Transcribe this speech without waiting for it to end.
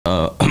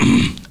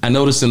I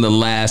noticed in the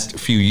last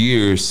few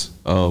years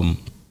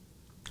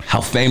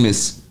how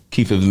famous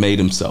Keefe has made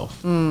himself.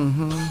 You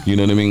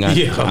know what I mean?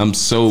 I'm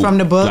so from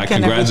the book. Like,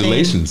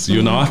 congratulations,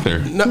 you're an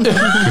author.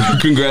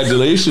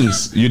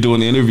 Congratulations, you're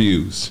doing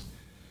interviews.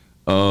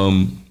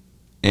 And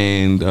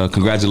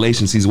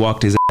congratulations, he's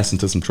walked his ass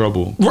into some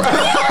trouble.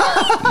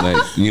 Like,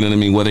 you know what I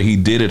mean? Whether he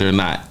did it or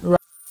not.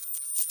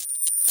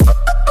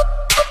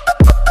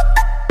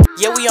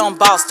 Yeah, we on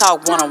Boss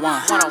Talk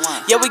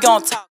 101. Yeah, we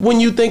gonna talk. When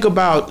you think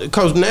about,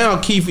 because now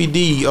Keefe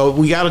D,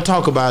 we got to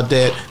talk about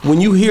that.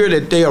 When you hear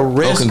that they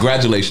arrest,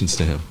 congratulations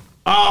to him.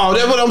 Oh,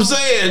 that's what I'm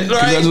saying.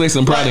 Right? Congratulations,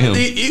 I'm proud of him.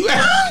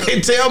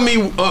 Tell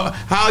me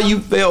how you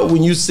felt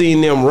when you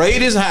seen them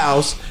raid his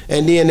house,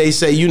 and then they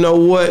say, you know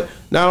what?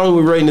 Not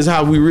only we raiding his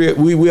house,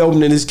 we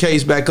opening this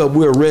case back up.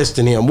 We're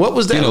arresting him. What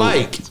was that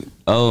like?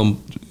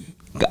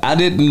 I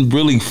didn't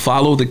really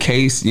follow the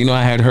case. You know,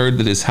 I had heard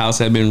that his house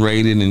had been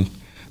raided, and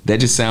that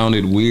just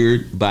sounded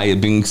weird by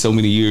it being so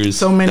many years.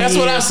 That's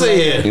what I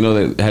said. You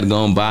know, that had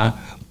gone by.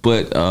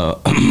 But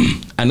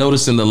I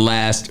noticed in the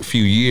last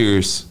few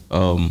years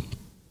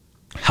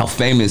how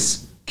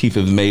famous Keefe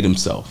has made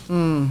himself. You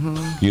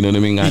know what I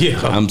mean?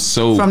 I'm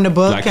so from the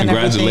book. Like,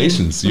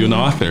 congratulations, you're an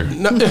author.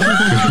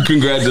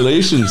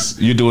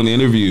 Congratulations, you're doing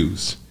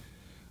interviews.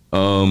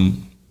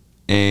 And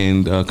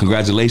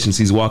congratulations,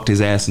 he's walked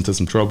his ass into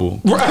some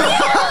trouble.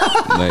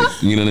 Like,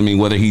 you know what I mean?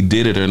 Whether he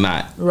did it or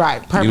not.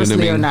 Right,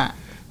 purposely or not.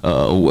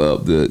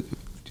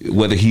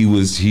 Whether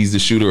he's the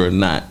shooter or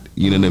not.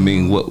 You know what I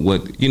mean?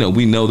 What you know,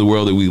 we know the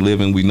world that we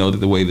live in. We know that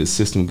the way the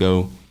system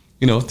go.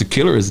 You know, if the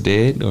killer is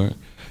dead, or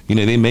you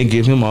know, they may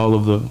give him all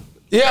of the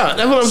that's what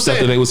I'm stuff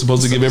saying that they were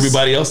supposed to give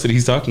everybody else that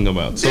he's talking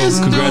about. So this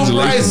congratulations. dude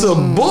writes a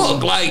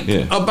book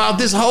about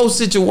this whole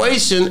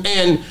situation,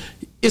 and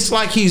it's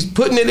like he's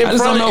putting it in front of everybody. I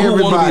just don't know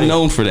who want to be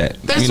known for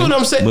that. That's what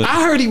I'm saying.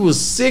 I heard he was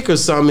sick or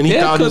something. He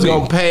thought he was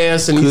going to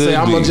pass, and he said,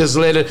 I'm going to just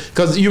let it.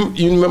 Because you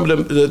remember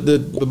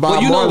the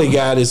Bob Marley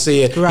guy that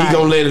said he's going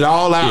to let it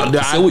all out.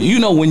 So, you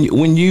know,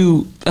 when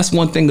you, that's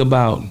one thing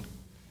about,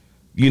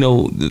 you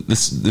know,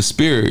 the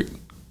spirit,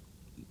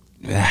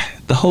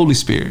 the Holy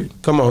Spirit.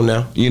 Come on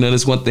now. You know,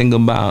 that's one thing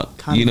about,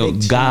 you know,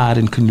 God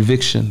and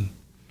conviction.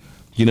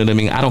 You know what I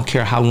mean? I don't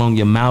care how long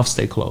your mouth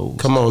stay closed.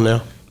 Come on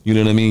now. You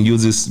know what I mean? You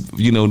just,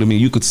 you know what I mean?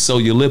 You could sew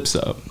your lips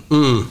up.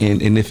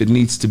 And if it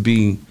needs to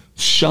be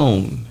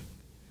shown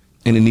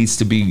and it needs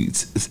to be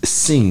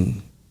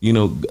seen, you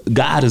know,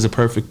 God is a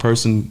perfect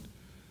person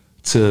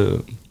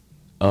to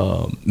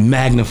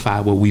magnify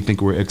what we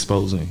think we're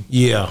exposing.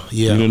 Yeah.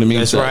 You know what I mean?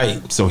 That's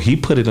right. So he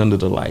put it under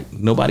the light.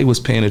 Nobody was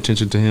paying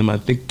attention to him. I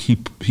think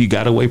he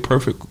got away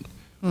perfectly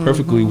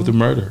with the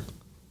murder.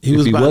 He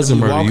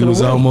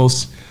was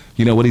almost,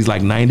 you know what, he's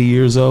like 90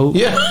 years old.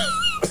 Yeah.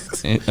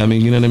 I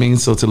mean, you know what I mean?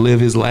 So to live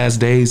his last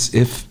days,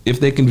 if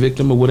they convict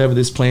him or whatever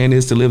this plan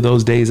is, to live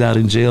those days out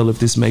in jail, if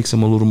this makes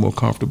him a little more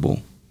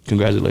comfortable,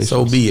 congratulations.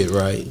 So be it,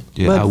 right?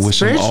 Yeah, but I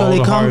wish him all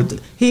the hard.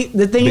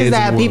 The thing is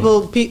that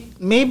people,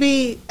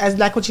 maybe, as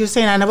like what you're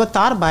saying, I never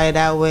thought about it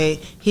that way.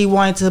 He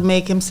wanted to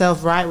make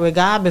himself right with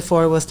God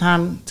before it was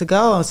time to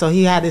go. So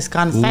he had this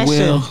confession.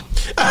 Well,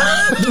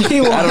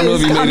 I don't know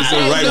if he made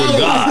himself right with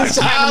God.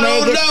 I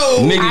don't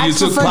know. Nigga, you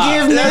took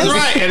pot. That's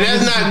right, and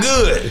that's not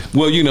good.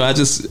 Well, you know, I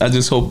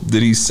just hope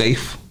that he's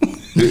safe.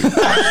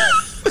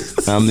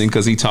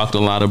 Because he talked a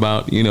lot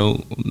about, you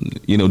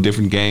know,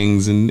 different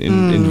gangs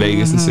in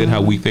Vegas and said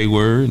how weak they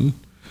were, and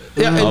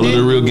all of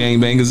the real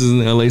gangbangers is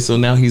in LA. So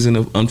now he's in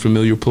an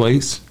unfamiliar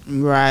place.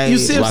 Right. You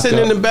see him sitting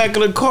in the back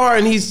of the car,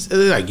 and he's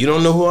like, "You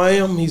don't know who I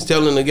am." He's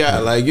telling the guy,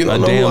 like, "You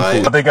don't know who I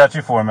am." What they got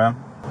you for, man?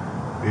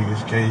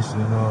 Biggest case in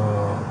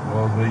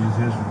Las Vegas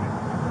history.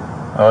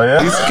 Oh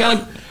yeah. He's kind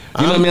of,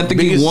 you know what I mean? I think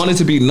he wanted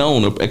to be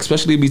known,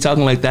 especially to be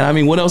talking like that. I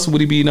mean, what else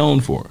would he be known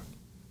for?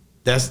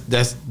 That's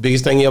the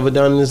biggest thing he ever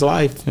done in his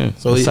life. Yeah.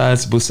 So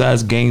besides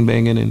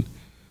gangbanging, and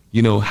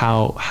you know,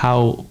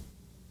 how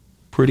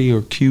pretty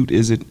or cute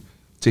is it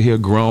to hear a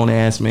grown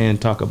ass man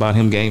talk about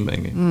him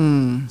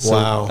gangbanging? So,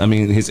 wow. I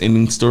mean, his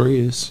ending story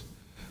is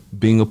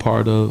being a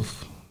part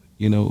of,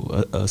 you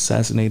know,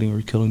 assassinating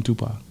or killing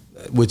Tupac,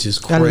 which is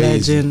crazy. A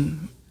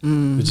legend.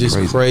 Which is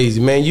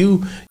crazy, man. Yeah,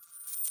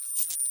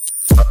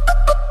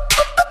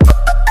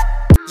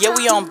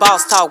 we on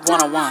Boss Talk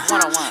 101.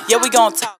 Yeah, we gonna talk.